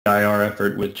IR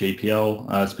effort with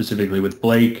JPL, specifically with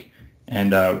Blake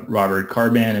and Robert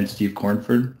Carban and Steve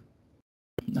Cornford.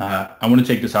 I want to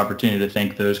take this opportunity to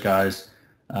thank those guys.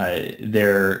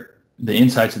 The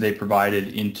insights that they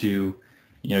provided into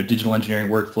digital engineering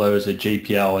workflows at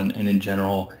JPL and in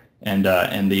general, and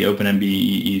the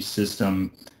OpenMBEE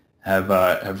system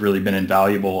have really been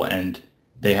invaluable, and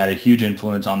they had a huge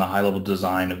influence on the high-level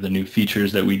design of the new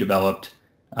features that we developed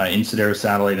in Sedaro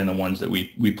Satellite and the ones that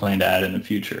we plan to add in the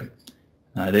future.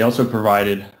 They also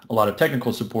provided a lot of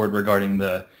technical support regarding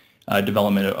the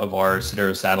development of our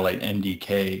Sedaro Satellite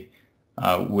MDK,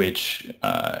 which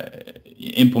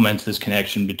implements this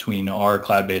connection between our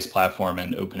cloud-based platform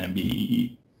and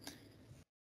OpenMBEE.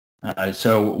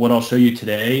 So what I'll show you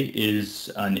today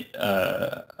is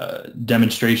a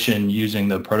demonstration using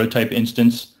the prototype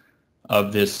instance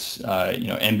of this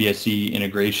MBSE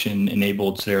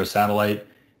integration-enabled Sedaro Satellite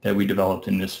that we developed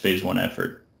in this phase 1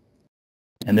 effort.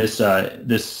 And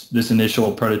this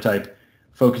initial prototype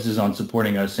focuses on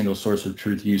supporting a single source of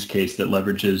truth use case that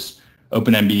leverages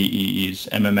OpenMBEE's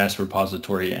MMS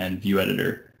repository and view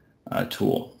editor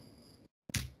tool.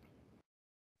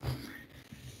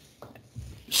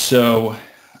 So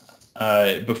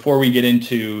before we get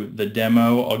into the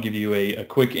demo, I'll give you a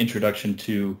quick introduction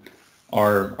to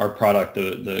our product,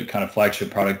 the kind of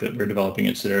flagship product that we're developing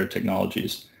at Sedaro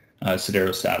Technologies,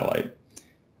 Sedaro Satellite.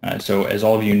 So as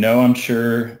all of you know, I'm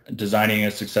sure, designing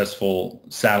a successful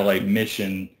satellite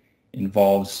mission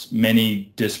involves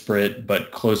many disparate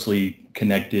but closely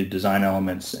connected design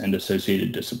elements and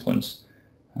associated disciplines.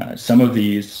 Some of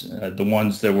these, the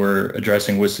ones that we're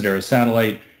addressing with Sedaro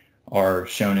Satellite, are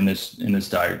shown in this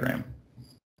diagram.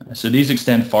 So these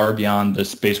extend far beyond the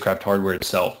spacecraft hardware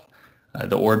itself.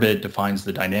 The orbit defines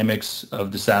the dynamics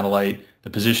of the satellite, the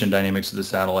position dynamics of the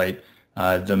satellite.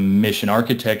 The mission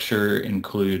architecture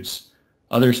includes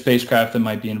other spacecraft that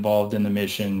might be involved in the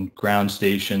mission, ground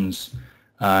stations,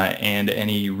 and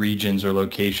any regions or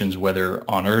locations, whether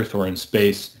on Earth or in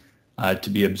space, to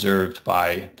be observed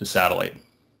by the satellite.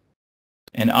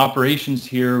 And operations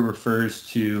here refers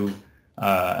to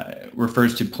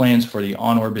plans for the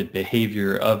on-orbit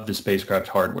behavior of the spacecraft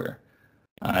hardware.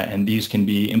 And these can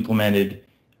be implemented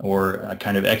or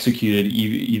kind of executed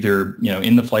either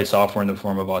in the flight software in the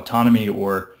form of autonomy,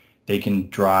 or they can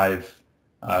drive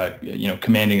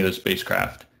commanding of the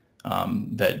spacecraft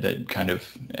that kind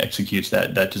of executes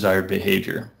that desired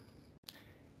behavior.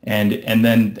 And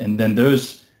then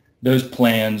those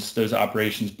plans, those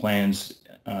operations plans,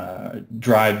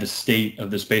 drive the state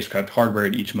of the spacecraft hardware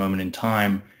at each moment in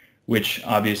time, which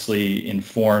obviously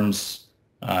informs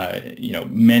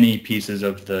many pieces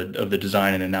of the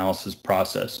design and analysis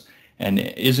process, and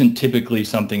isn't typically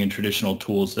something in traditional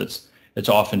tools that's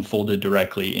often folded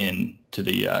directly into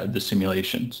the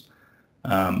simulations.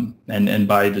 And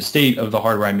by the state of the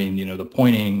hardware, I mean the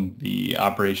pointing, the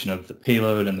operation of the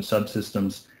payload and the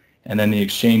subsystems, and then the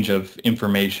exchange of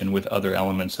information with other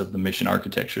elements of the mission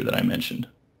architecture that I mentioned.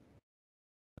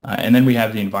 And then we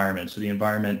have the environment. So the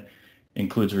environment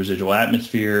includes residual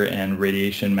atmosphere and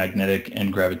radiation, magnetic,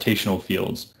 and gravitational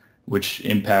fields, which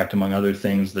impact, among other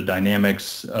things, the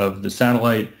dynamics of the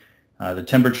satellite, the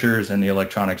temperatures, and the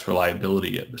electronics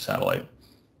reliability of the satellite.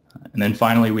 And then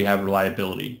finally, we have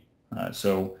reliability.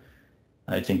 So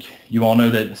I think you all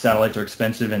know that satellites are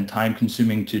expensive and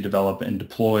time-consuming to develop and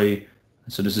deploy.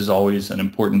 So this is always an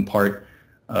important part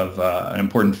of an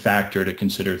important factor to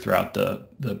consider throughout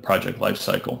the project life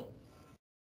cycle.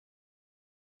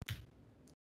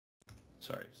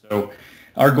 So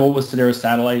our goal with Sedaro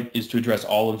Satellite is to address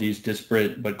all of these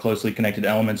disparate but closely connected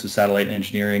elements of satellite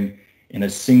engineering in a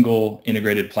single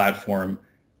integrated platform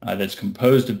that's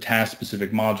composed of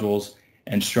task-specific modules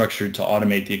and structured to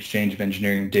automate the exchange of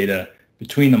engineering data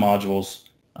between the modules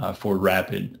for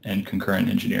rapid and concurrent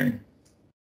engineering.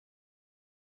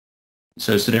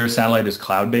 So Sedaro Satellite is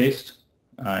cloud-based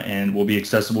and will be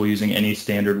accessible using any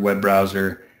standard web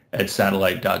browser at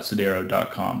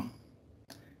satellite.sedaro.com.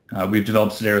 We've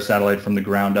developed Sedaro Satellite from the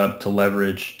ground up to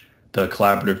leverage the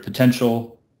collaborative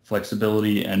potential,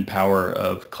 flexibility, and power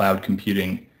of cloud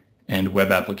computing and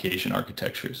web application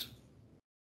architectures.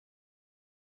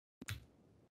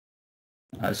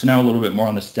 So now a little bit more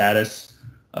on the status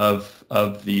of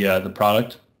the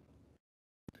product.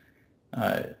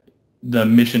 The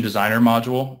Mission Designer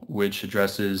module, which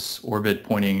addresses orbit,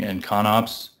 pointing, and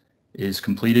ConOps, is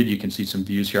completed. You can see some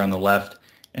views here on the left.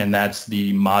 And that's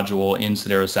the module in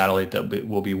Sedaro Satellite that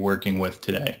we'll be working with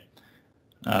today.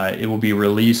 It will be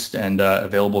released and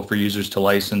available for users to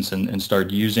license and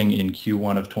start using in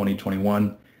Q1 of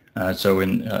 2021. So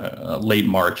in late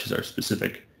March is our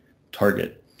specific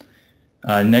target.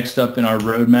 Next up in our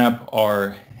roadmap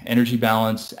are energy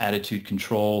balance, attitude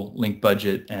control, link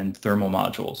budget, and thermal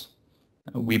modules.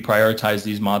 We prioritize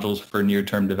these modules for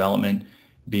near-term development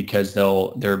because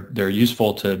they're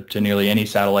useful to nearly any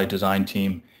satellite design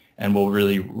team and will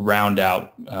really round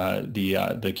out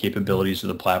the capabilities of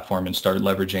the platform and start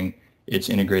leveraging its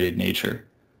integrated nature.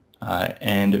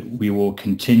 And we will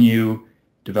continue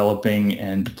developing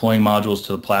and deploying modules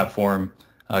to the platform,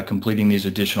 completing these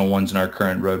additional ones in our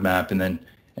current roadmap,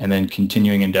 and then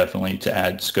continuing indefinitely to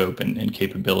add scope and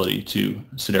capability to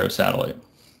Sedaro Satellite.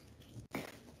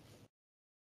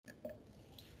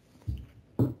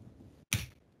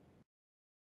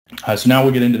 So now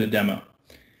we'll get into the demo.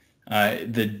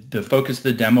 The focus of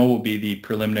the demo will be the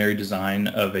preliminary design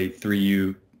of a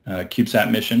 3U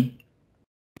CubeSat mission,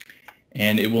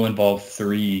 and it will involve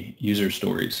 3 user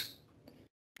stories.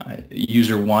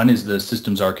 User 1 is the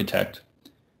systems architect.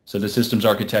 So the systems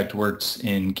architect works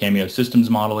in Cameo Systems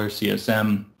Modeler,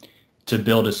 CSM, to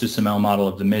build a SysML model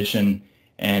of the mission,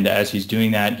 and as he's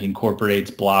doing that, he incorporates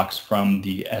blocks from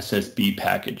the SSB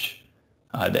package.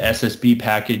 The SSB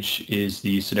package is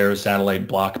the Sedaro Satellite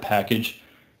block package.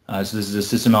 So this is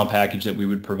a SysML package that we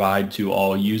would provide to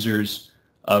all users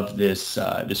of this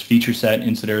feature set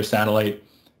in Sedaro Satellite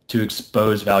to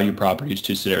expose value properties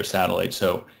to Sedaro Satellite.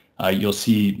 So you'll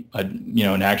see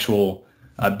an actual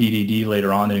BDD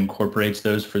later on that incorporates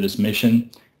those for this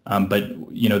mission, but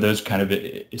those kind of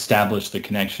establish the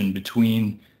connection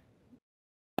between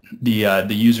the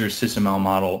user's SysML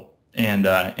model and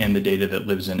the data that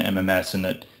lives in MMS and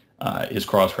that is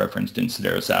cross-referenced in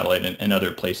Sedaro Satellite and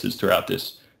other places throughout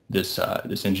this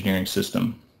engineering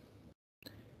system.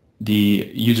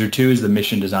 The user 2 is the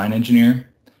mission design engineer,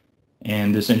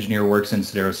 and this engineer works in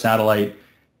Sedaro Satellite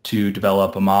to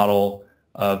develop a model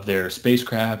of their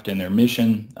spacecraft and their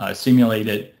mission, simulate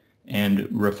it, and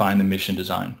refine the mission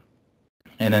design.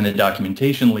 And then the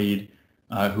documentation lead,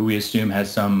 who we assume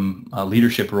has some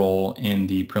leadership role in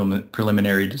the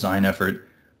preliminary design effort,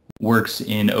 works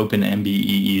in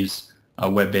OpenMBEE's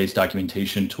web-based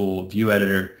documentation tool View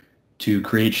Editor to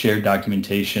create shared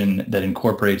documentation that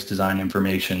incorporates design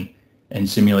information and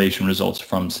simulation results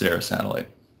from Sedaro Satellite.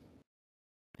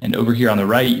 And over here on the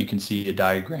right, you can see a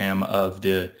diagram of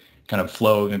the kind of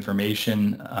flow of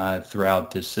information throughout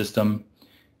this system.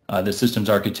 The systems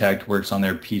architect works on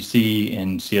their PC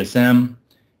in CSM,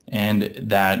 and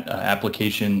that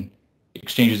application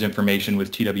exchanges information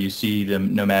with TWC, the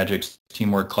Nomagic's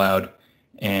Teamwork Cloud,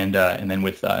 and then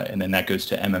that goes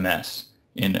to MMS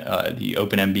in the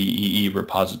OpenMBEE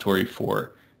repository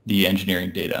for the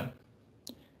engineering data.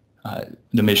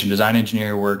 The mission design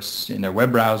engineer works in their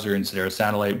web browser in Sedaro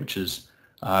Satellite, which is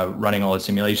running all the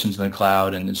simulations in the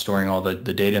cloud and storing all the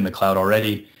data in the cloud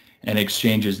already, and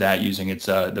exchanges that using its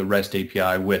the REST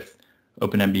API with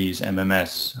OpenMBEE's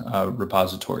MMS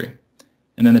repository.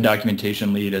 And then the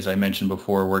documentation lead, as I mentioned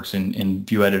before, works in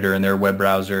View Editor in their web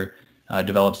browser,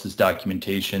 develops this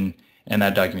documentation, and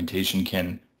that documentation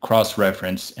can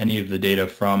cross-reference any of the data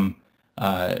from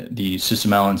the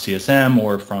SysML and CSM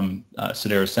or from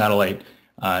Sedaro Satellite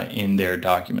in their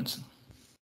documents.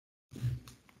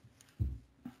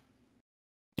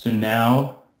 So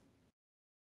now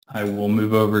I will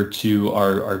move over to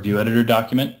our View Editor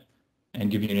document and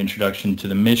give you an introduction to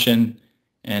the mission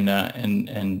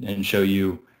and show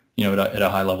you, at a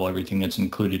high level everything that's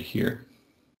included here.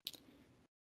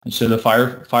 And so the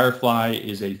Firefly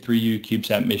is a 3U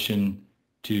CubeSat mission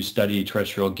to study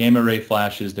terrestrial gamma ray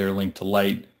flashes, their link to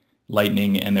light,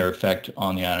 lightning, and their effect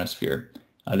on the ionosphere.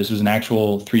 This was an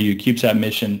actual 3U CubeSat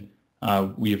mission.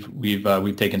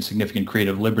 We've taken significant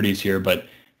creative liberties here, but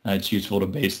it's useful to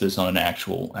base this on an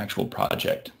actual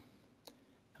project.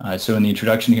 So in the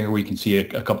introduction here, we can see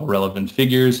a couple relevant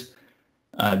figures.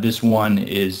 This one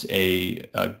is a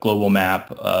global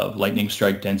map of lightning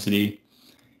strike density,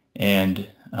 and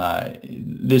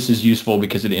this is useful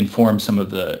because it informs some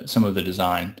of the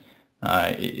design.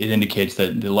 It indicates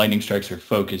that the lightning strikes are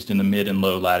focused in the mid and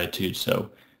low latitudes,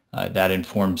 so that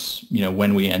informs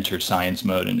when we enter science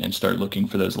mode and start looking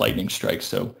for those lightning strikes.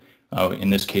 So in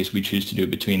this case, we choose to do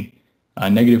it between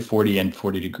 -40 and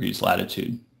 40 degrees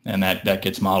latitude, and that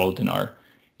gets modeled in our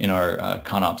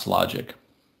ConOps logic.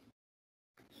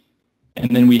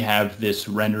 And then we have this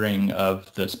rendering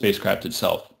of the spacecraft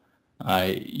itself.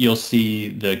 You'll see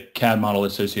the CAD model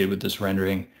associated with this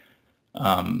rendering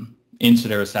in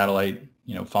Sedaro Satellite,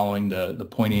 following the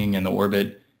pointing and the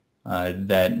orbit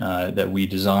that we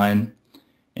design,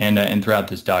 and throughout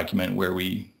this document where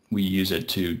we use it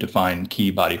to define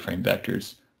key body frame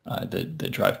vectors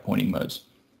that drive pointing modes.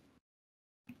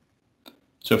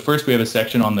 So first we have a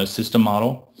section on the system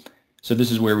model. So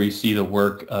this is where we see the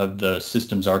work of the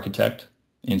systems architect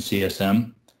in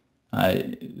CSM.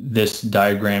 This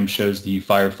diagram shows the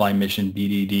Firefly mission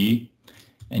BDD,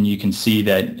 and you can see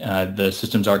that the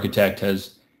systems architect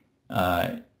has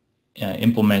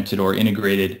implemented or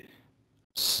integrated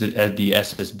the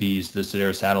SSBs, the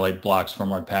Sedaro Satellite blocks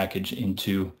from our package,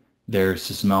 into their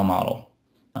SysML model.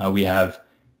 We have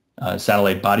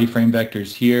satellite body frame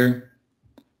vectors here,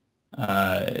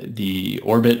 the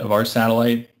orbit of our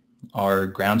satellite, our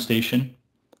ground station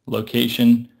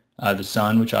location, the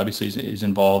sun, which obviously is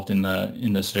involved in the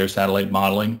Sedaro Satellite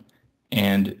modeling,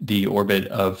 and the orbit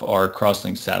of our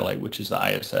crosslink satellite, which is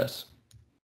the ISS.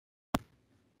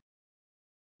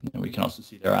 And we can also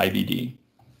see their IVD.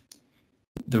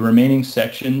 The remaining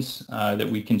sections that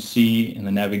we can see in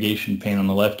the navigation pane on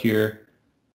the left here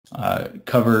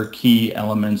cover key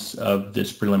elements of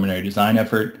this preliminary design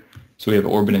effort. So we have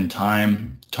orbit and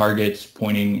time, targets,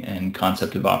 pointing, and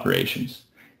concept of operations.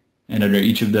 And under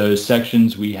each of those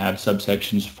sections, we have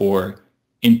subsections for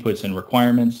inputs and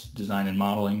requirements, design and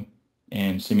modeling,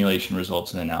 and simulation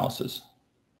results and analysis.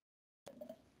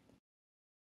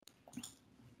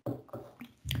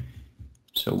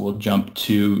 So we'll jump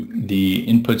to the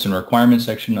inputs and requirements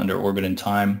section under orbit and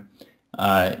time.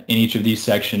 In each of these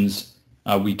sections,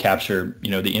 we capture,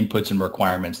 the inputs and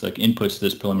requirements, like inputs to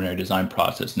this preliminary design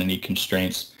process, and any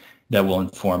constraints that will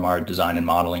inform our design and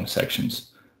modeling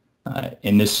sections.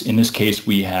 In this case,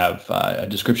 we have a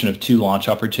description of 2 launch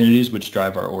opportunities which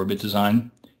drive our orbit design.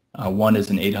 One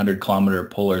is an 800-kilometer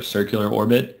polar circular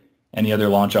orbit, and the other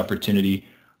launch opportunity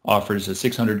offers a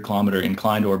 600-kilometer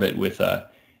inclined orbit with a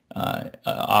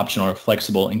optional or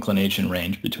flexible inclination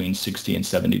range between 60 and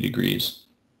 70 degrees.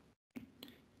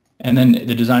 And then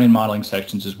the design and modeling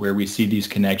sections is where we see these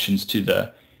connections to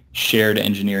the shared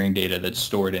engineering data that's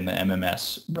stored in the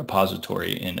MMS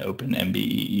repository in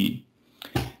OpenMBEE.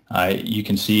 You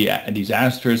can see these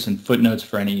asterisks and footnotes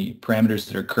for any parameters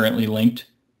that are currently linked.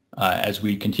 As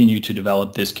we continue to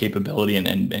develop this capability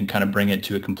and kind of bring it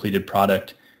to a completed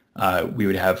product, we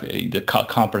would have the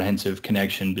comprehensive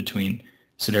connection between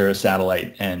Sedaro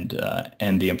Satellite and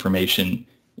the information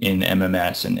in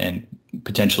MMS and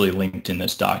potentially linked in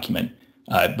this document.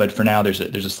 But for now, there's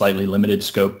a slightly limited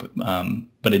scope,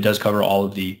 but it does cover all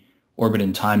of the orbit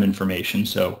and time information.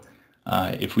 So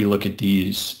if we look at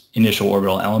these initial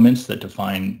orbital elements that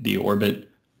define the orbit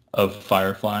of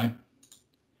Firefly,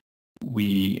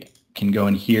 we can go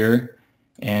in here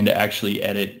and actually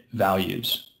edit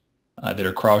values that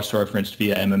are cross-referenced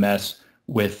via MMS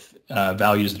with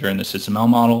values that are in the SysML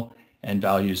model and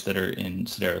values that are in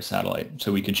Sedaro Satellite.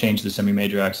 So we could change the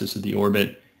semi-major axis of the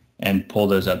orbit and pull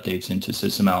those updates into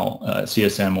SysML,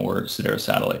 CSM, or Sedaro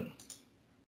Satellite.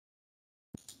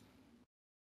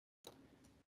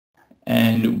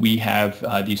 And we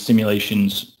have these simulation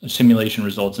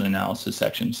results and analysis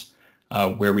sections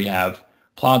where we have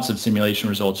plots of simulation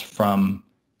results from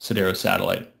Sedaro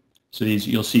Satellite. So these,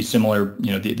 you'll see similar,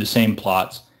 the same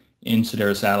plots in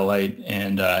Sedaro Satellite,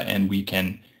 and we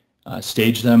can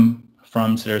stage them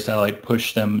from Sedaro Satellite,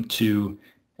 push them to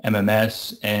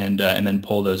MMS, and then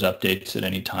pull those updates at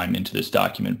any time into this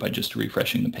document by just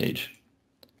refreshing the page.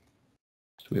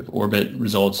 So we have orbit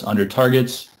results under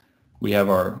targets. We have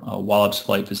our Wallops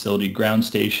Flight Facility ground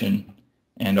station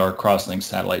and our crosslink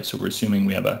satellite. So we're assuming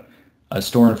we have a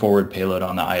store and forward payload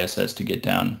on the ISS to get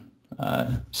down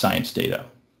science data.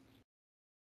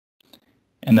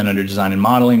 And then under design and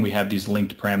modeling, we have these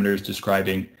linked parameters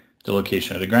describing the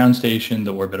location of the ground station,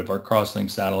 the orbit of our crosslink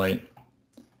satellite,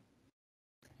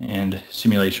 and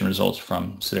simulation results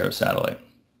from Sedaro Satellite.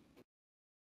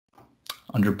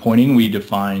 Under pointing, we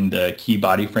define the key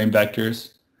body frame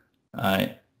vectors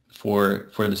for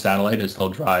the satellite, as they'll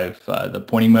drive the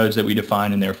pointing modes that we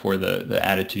define, and therefore the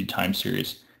attitude time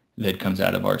series that comes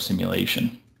out of our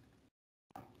simulation.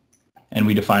 And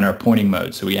we define our pointing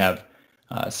modes. So we have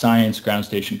science, ground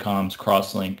station comms,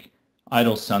 crosslink,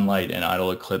 idle sunlight, and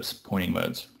idle eclipse pointing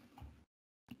modes.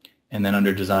 And then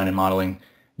under design and modeling,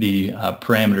 the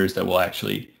parameters that will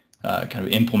actually kind of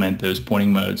implement those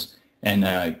pointing modes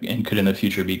and could in the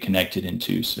future be connected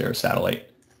into Sedaro Satellite.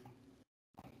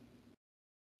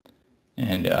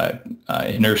 And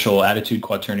inertial attitude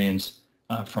quaternions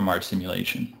from our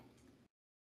simulation.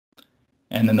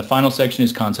 And then the final section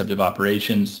is concept of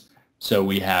operations. So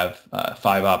we have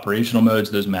 5 operational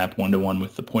modes. Those map one-to-one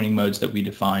with the pointing modes that we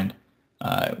defined.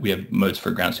 We have modes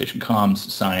for ground station comms,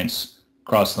 science,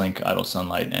 crosslink, idle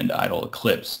sunlight, and idle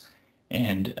eclipse.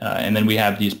 And then we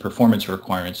have these performance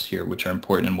requirements here, which are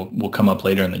important and will come up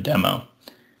later in the demo.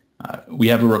 We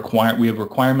have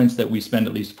requirements that we spend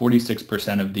at least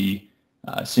 46% of the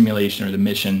simulation or the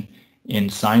mission in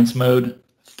science mode,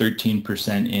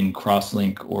 13% in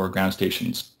crosslink or ground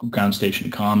station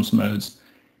comms modes,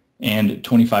 and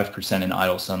 25% in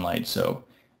idle sunlight. So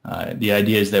the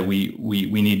idea is that we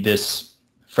need this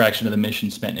fraction of the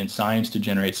mission spent in science to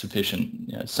generate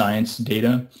sufficient science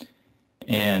data,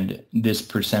 and this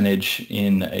percentage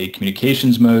in a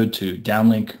communications mode to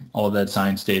downlink all of that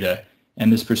science data,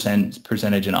 and this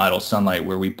percentage in idle sunlight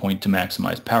where we point to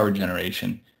maximize power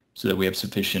generation so that we have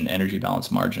sufficient energy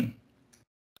balance margin.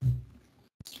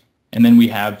 And then we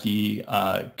have the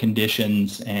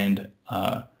conditions and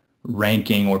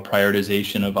ranking or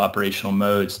prioritization of operational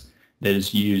modes that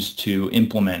is used to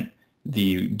implement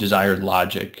the desired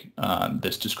logic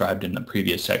that's described in the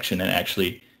previous section and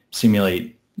actually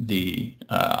simulate the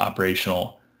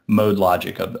operational mode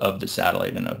logic of the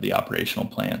satellite and of the operational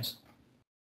plans.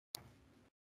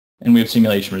 And we have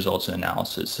simulation results and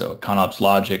analysis, so a ConOps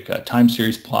logic, a time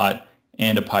series plot,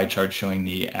 and a pie chart showing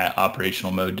the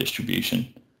operational mode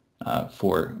distribution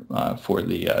for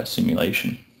the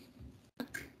simulation.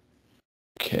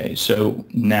 Okay, so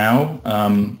now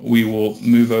we will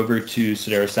move over to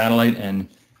Sedaro Satellite and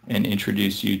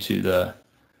introduce you to the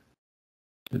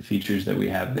features that we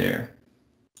have there.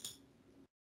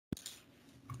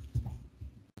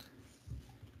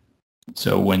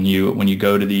 So when you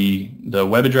go to the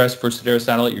web address for Sedaro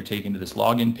Satellite, you're taken to this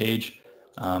login page.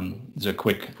 There's a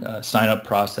quick sign up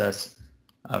process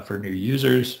for new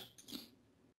users.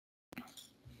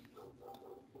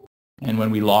 And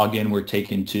when we log in, we're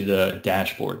taken to the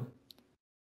dashboard.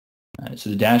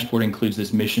 So the dashboard includes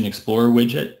this Mission Explorer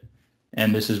widget,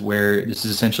 and this is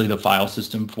essentially the file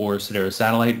system for Sedaro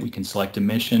Satellite. We can select a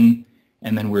mission,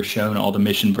 and then we're shown all the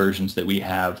mission versions that we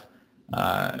have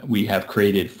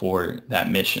created for that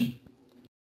mission.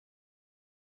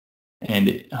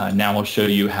 And now I'll show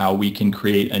you how we can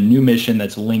create a new mission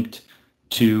that's linked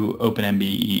to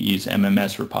OpenMBEE's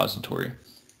MMS repository.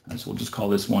 So we'll just call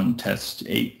this one Test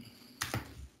 8.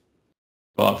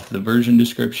 Go off the version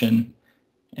description,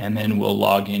 and then we'll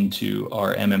log into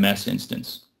our MMS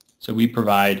instance. So we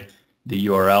provide the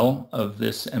URL of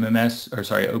this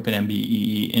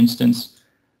OpenMBEE instance.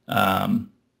 I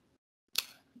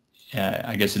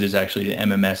guess it is actually the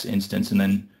MMS instance, and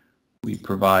then we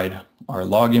provide our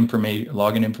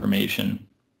login information.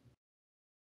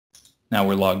 Now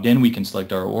we're logged in, we can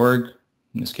select our org.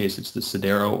 In this case, it's the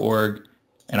Sedaro org,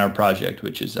 and our project,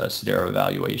 which is Sedaro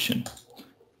Evaluation.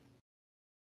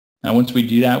 Now, once we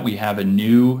do that, we have a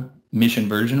new mission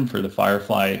version for the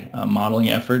Firefly modeling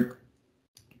effort,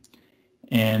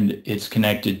 and it's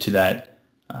connected to that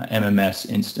MMS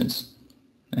instance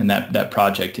and that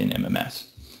project in MMS.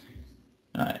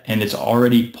 And it's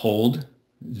already pulled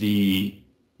the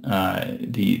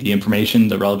information,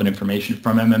 the relevant information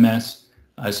from MMS,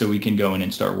 so we can go in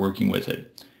and start working with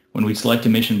it. When we select a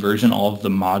mission version, all of the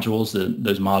modules,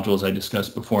 those modules I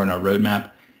discussed before in our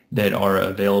roadmap that are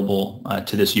available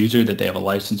to this user that they have a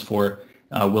license for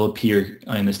will appear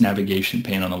in this navigation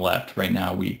pane on the left. Right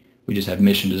now we just have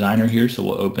Mission Designer here, so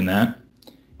we'll open that,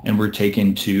 and we're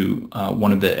taken to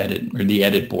one of the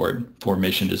edit board for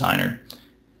Mission Designer.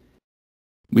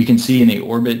 We can see in the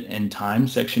orbit and time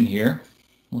section here,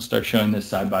 we'll start showing this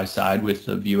side by side with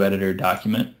the view editor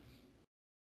document.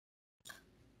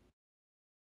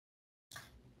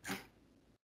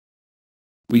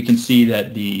 We can see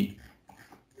that the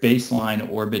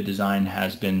baseline orbit design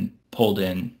has been pulled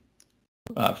in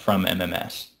from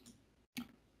MMS.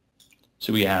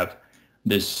 So we have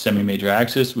this semi-major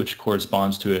axis, which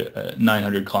corresponds to a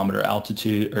 900 kilometer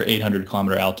altitude or 800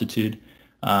 kilometer altitude.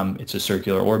 It's a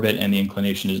circular orbit, and the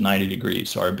inclination is 90 degrees.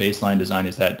 So our baseline design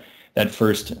is that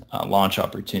first launch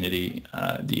opportunity,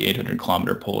 the 800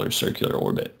 kilometer polar circular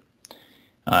orbit.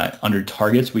 Under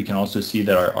targets, we can also see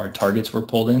that our targets were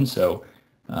pulled in. So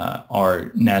our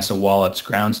NASA Wallops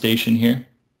ground station here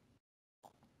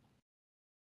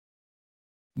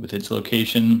with its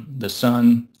location, the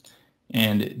sun,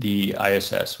 and the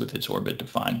ISS with its orbit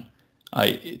defined.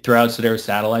 Throughout Sedaro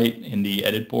Satellite in the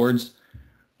edit boards,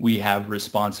 we have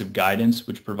responsive guidance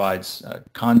which provides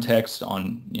context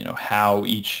on how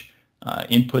each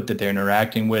input that they're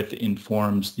interacting with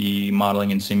informs the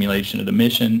modeling and simulation of the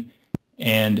mission,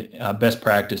 and best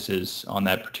practices on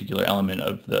that particular element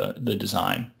of the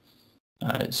design.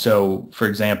 So, for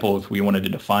example, if we wanted to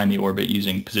define the orbit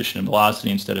using position and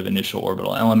velocity instead of initial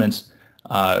orbital elements,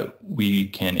 we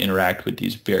can interact with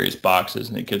these various boxes,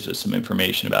 and it gives us some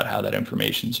information about how that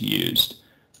information is used.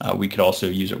 We could also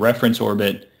use a reference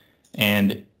orbit,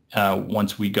 and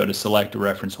once we go to select a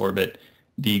reference orbit,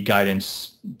 the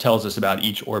guidance tells us about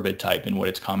each orbit type and what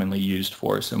it's commonly used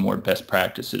for, so more best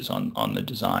practices on the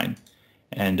design.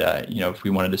 And if we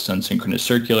wanted a sun-synchronous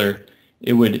circular,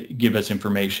 it would give us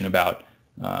information about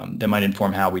that might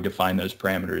inform how we define those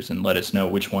parameters and let us know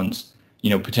which ones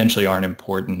potentially aren't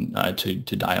important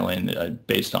to dial in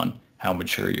based on how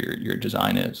mature your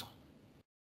design is.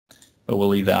 But we'll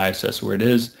leave the ISS where it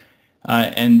is.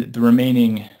 And the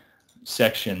remaining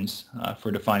sections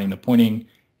for defining the pointing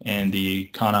and the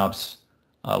ConOps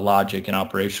logic and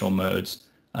operational modes,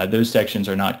 those sections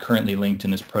are not currently linked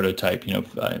in this prototype,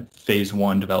 phase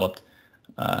 1 developed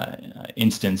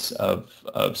instance of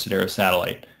Sedaro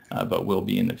Satellite, but will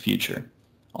be in the future.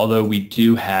 Although we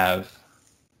do have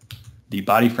the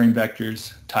body frame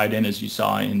vectors tied in, as you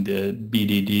saw in the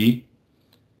BDD.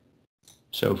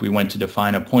 So if we went to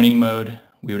define a pointing mode,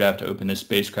 we would have to open the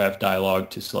spacecraft dialog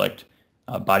to select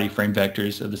body frame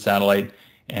vectors of the satellite,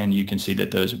 and you can see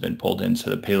that those have been pulled into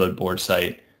the payload board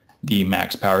site, the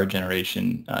max power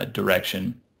generation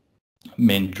direction,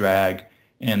 min drag,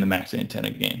 and the max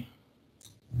antenna gain.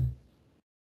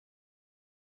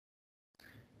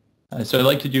 So I'd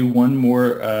like to do one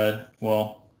more,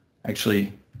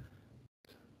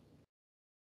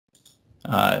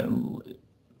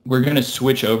 we're going to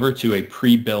switch over to a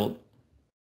pre-built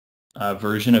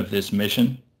version of this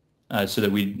mission so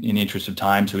that we, in the interest of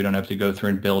time, so we don't have to go through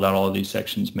and build out all of these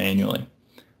sections manually.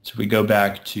 So if we go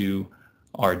back to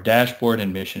our dashboard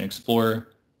and Mission Explorer,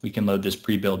 we can load this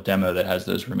pre-built demo that has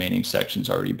those remaining sections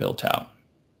already built out.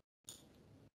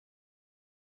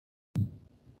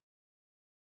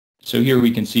 So here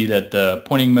we can see that the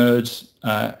pointing modes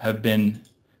have been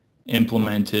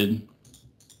implemented.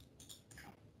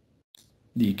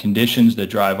 The conditions that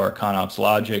drive our ConOps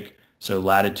logic, so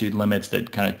latitude limits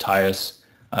that kind of tie us,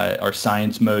 our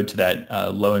science mode to that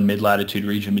low and mid latitude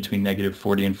region between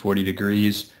 -40 and 40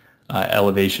 degrees,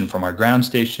 elevation from our ground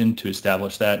station to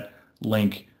establish that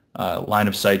link, line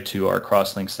of sight to our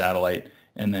crosslink satellite,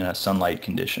 and then a sunlight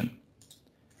condition.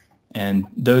 And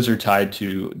those are tied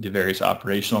to the various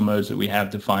operational modes that we have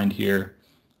defined here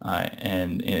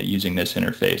and using this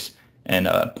interface. And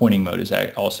pointing mode is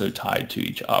also tied to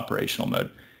each operational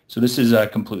mode. So this is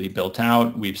completely built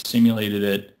out. We've simulated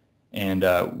it, and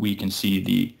we can see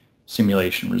the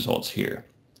simulation results here.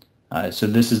 So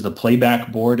this is the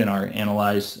playback board in our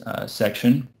Analyze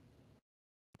section.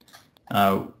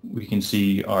 We can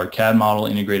see our CAD model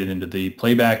integrated into the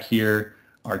playback here,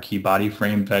 our key body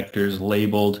frame vectors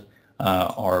labeled,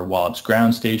 our Wallops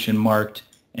ground station marked,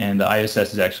 and the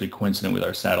ISS is actually coincident with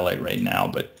our satellite right now,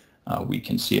 but we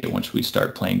can see it once we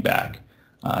start playing back.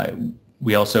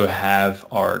 We also have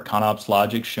our ConOps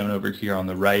logic shown over here on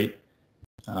the right,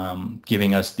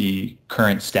 giving us the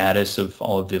current status of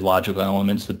all of the logical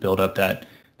elements that build up that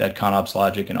ConOps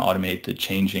logic and automate the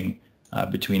changing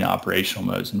between operational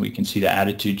modes. And we can see the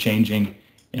attitude changing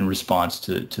in response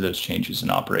to those changes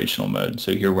in operational mode.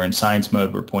 So here we're in science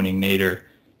mode, we're pointing nadir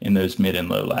in those mid and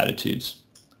low latitudes.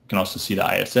 You can also see the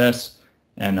ISS,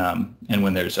 and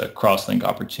when there's a crosslink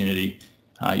opportunity,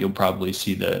 you'll probably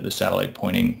see the satellite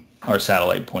pointing, our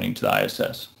satellite pointing to the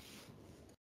ISS.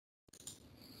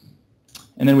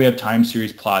 And then we have time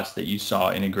series plots that you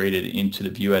saw integrated into the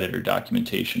view editor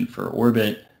documentation for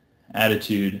orbit,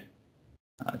 attitude,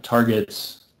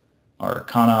 targets, our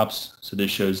ConOps. So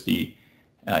this shows the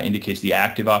indicates the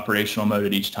active operational mode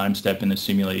at each time step in the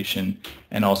simulation,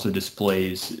 and also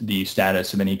displays the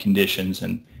status of any conditions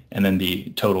and then the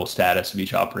total status of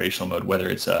each operational mode, whether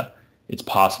it's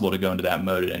possible to go into that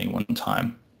mode at any one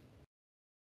time.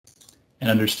 And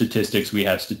under statistics, we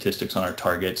have statistics on our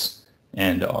targets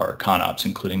and our ConOps,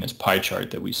 including this pie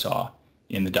chart that we saw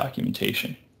in the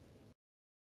documentation.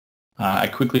 I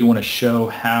quickly want to show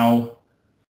how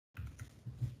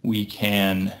we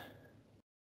can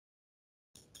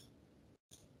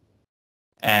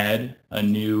add a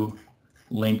new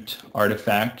linked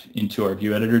artifact into our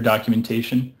view editor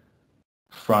documentation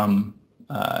from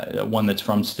one that's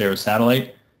from Sedaro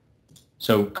Satellite.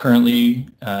 So currently,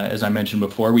 as I mentioned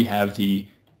before, we have the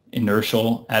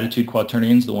inertial attitude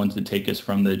quaternions, the ones that take us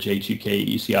from the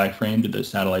J2K ECI frame to the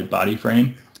satellite body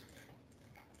frame.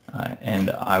 And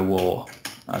I will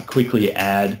quickly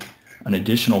add an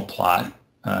additional plot,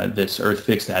 this Earth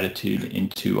fixed attitude,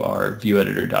 into our view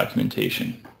editor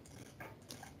documentation.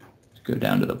 Go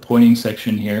down to the pointing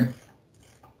section here,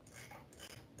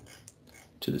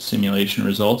 to the simulation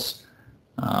results.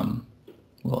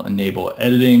 We'll enable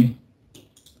editing,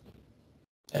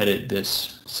 edit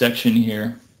this section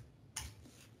here,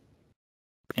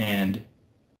 and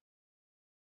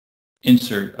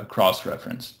insert a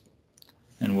cross-reference.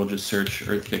 And we'll just search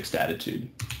Earth fixed attitude.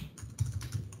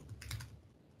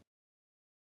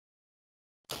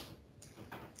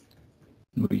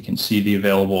 We can see the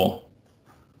available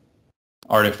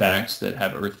artifacts that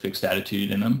have Earth fixed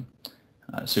attitude in them.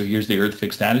 So here's the Earth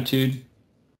fixed attitude.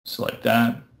 Select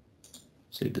that,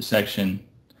 save the section,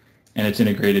 and it's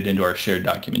integrated into our shared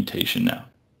documentation now.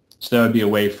 So that would be a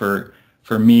way for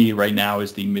me right now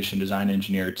as the mission design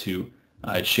engineer to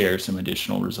share some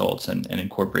additional results and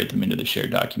incorporate them into the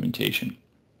shared documentation.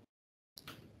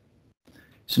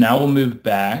 So now we'll move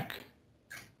back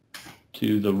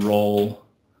to the role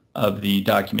of the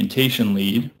documentation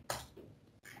lead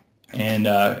and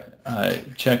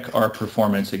check our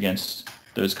performance against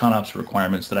those ConOps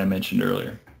requirements that I mentioned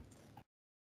earlier.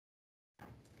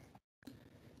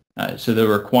 So the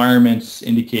requirements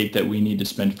indicate that we need to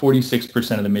spend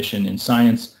 46% of the mission in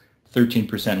science,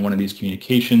 13% in one of these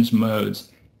communications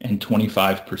modes, and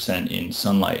 25% in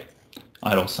sunlight,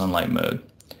 idle sunlight mode.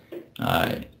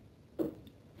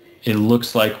 It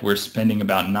looks like we're spending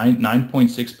about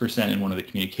 9.6% in one of the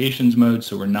communications modes,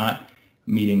 so we're not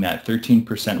meeting that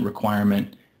 13%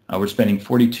 requirement. We're spending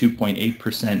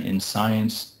 42.8% in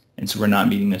science, and so we're not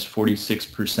meeting this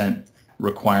 46%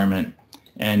 requirement.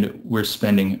 And we're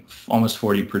spending almost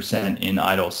 40% in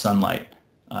idle sunlight.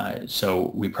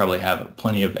 So we probably have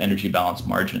plenty of energy balance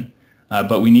margin.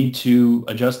 But we need to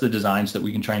adjust the design so that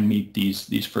we can try and meet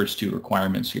these first two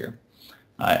requirements here.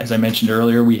 As I mentioned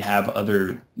earlier, we have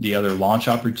the other launch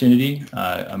opportunity,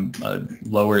 a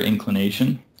lower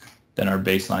inclination than our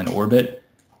baseline orbit.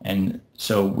 And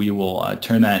so we will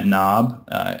turn that knob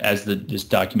as this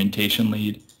documentation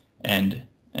lead and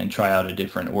try out a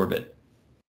different orbit.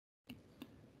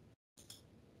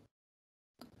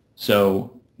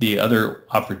 So the other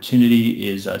opportunity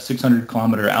is a 600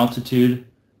 kilometer altitude.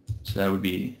 So that would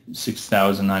be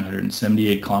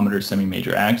 6,978 kilometers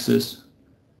semi-major axis.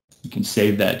 We can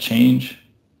save that change,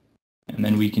 and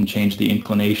then we can change the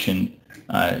inclination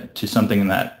to something in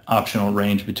that optional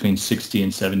range between 60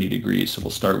 and 70 degrees. So we'll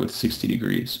start with 60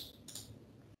 degrees.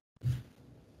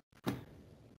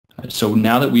 So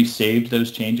now that we've saved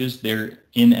those changes, they're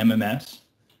in MMS,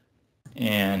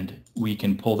 and we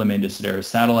can pull them into Sedaro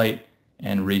Satellite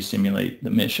and re-simulate the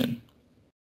mission.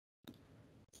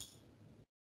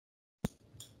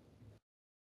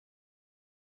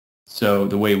 So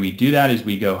the way we do that is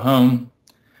we go home,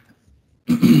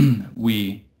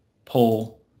 we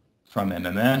pull from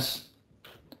MMS,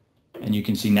 and you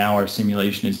can see now our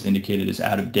simulation is indicated as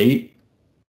out of date.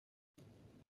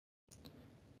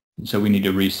 So we need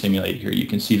to re-simulate here. You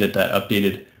can see that that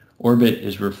updated orbit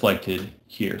is reflected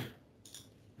here.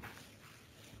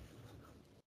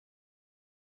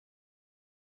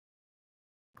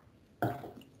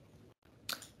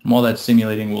 And while that's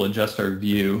simulating, we'll adjust our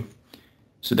view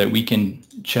so that we can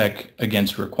check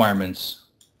against requirements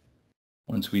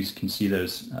once we can see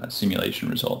those simulation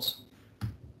results.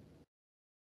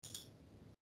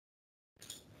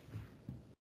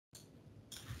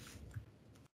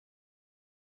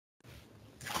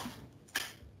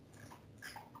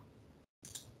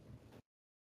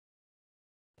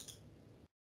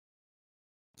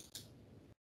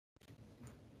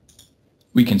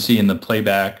 We can see in the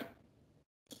playback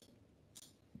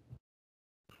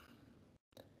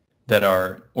that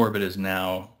our orbit is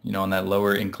now, on that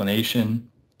lower inclination.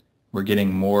 We're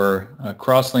getting more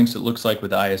crosslinks, it looks like,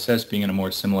 with the ISS being in a more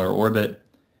similar orbit,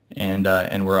 and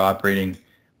we're operating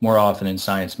more often in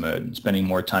science mode and spending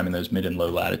more time in those mid and low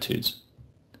latitudes.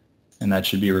 And that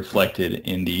should be reflected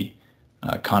in the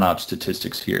ConOps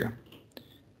statistics here.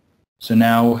 So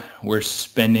now we're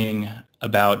spending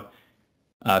about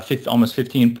almost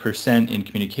 15% in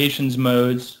communications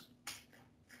modes.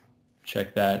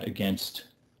 Check that against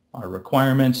our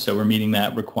requirements. So we're meeting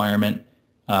that requirement.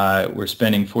 We're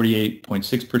spending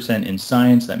 48.6% in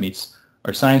science. That meets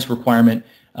our science requirement.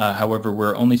 However,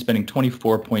 we're only spending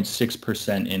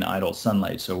 24.6% in idle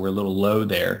sunlight, so we're a little low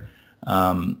there.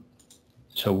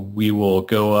 So we will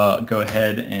go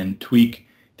ahead and tweak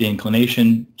the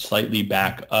inclination slightly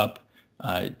back up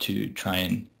to try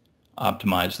and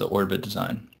optimize the orbit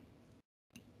design.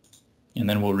 And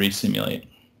then we'll re-simulate.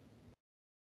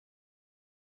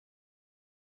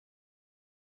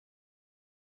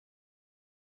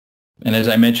 And as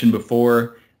I mentioned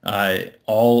before,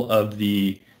 all of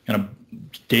the kind of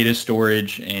data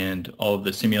storage and all of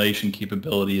the simulation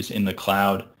capabilities in the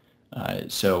cloud.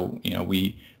 So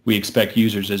we expect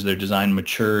users, as their design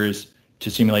matures,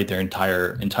 to simulate their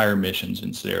entire missions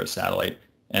in Sedaro Satellite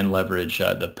and leverage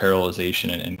the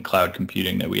parallelization and cloud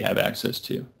computing that we have access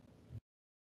to.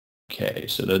 Okay,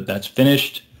 so that's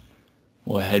finished.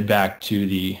 We'll head back to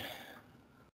the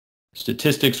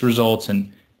statistics results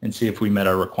and see if we met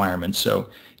our requirements. So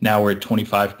now we're at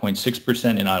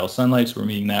 25.6% in idle sunlight, so we're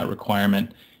meeting that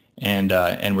requirement, and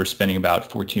we're spending about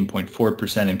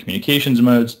 14.4% in communications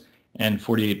modes and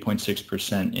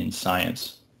 48.6% in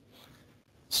science.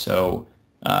 So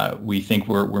we think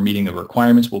we're meeting the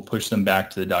requirements. We'll push them back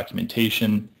to the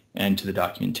documentation and to the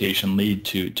documentation lead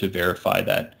to verify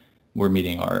that we're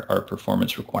meeting our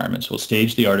performance requirements. We'll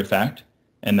stage the artifact,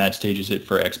 and that stages it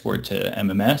for export to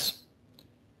MMS.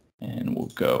 And we'll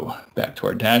go back to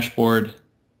our dashboard,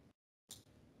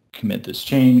 commit this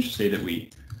change, say that we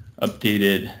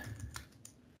updated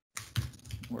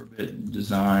orbit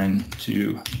design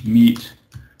to meet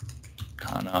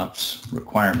ConOps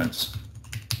requirements.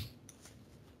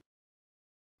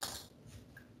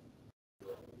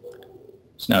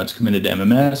 So now it's committed to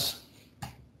MMS.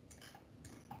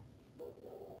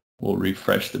 We'll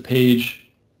refresh the page.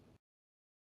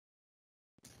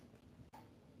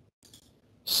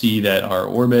 See that our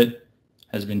orbit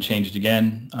has been changed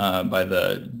again by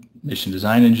the mission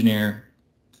design engineer,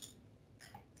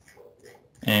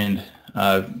 and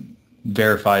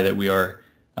verify that we are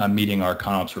meeting our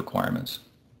ConOps requirements.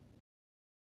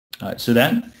 So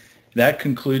that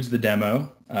concludes the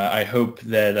demo. I hope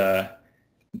that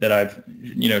that I've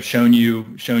shown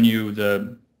you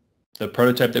the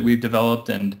prototype that we've developed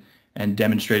and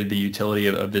demonstrated the utility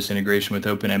of this integration with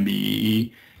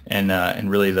OpenMBEE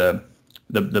and really the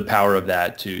power of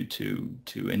that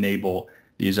to enable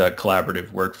these collaborative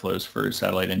workflows for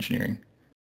satellite engineering.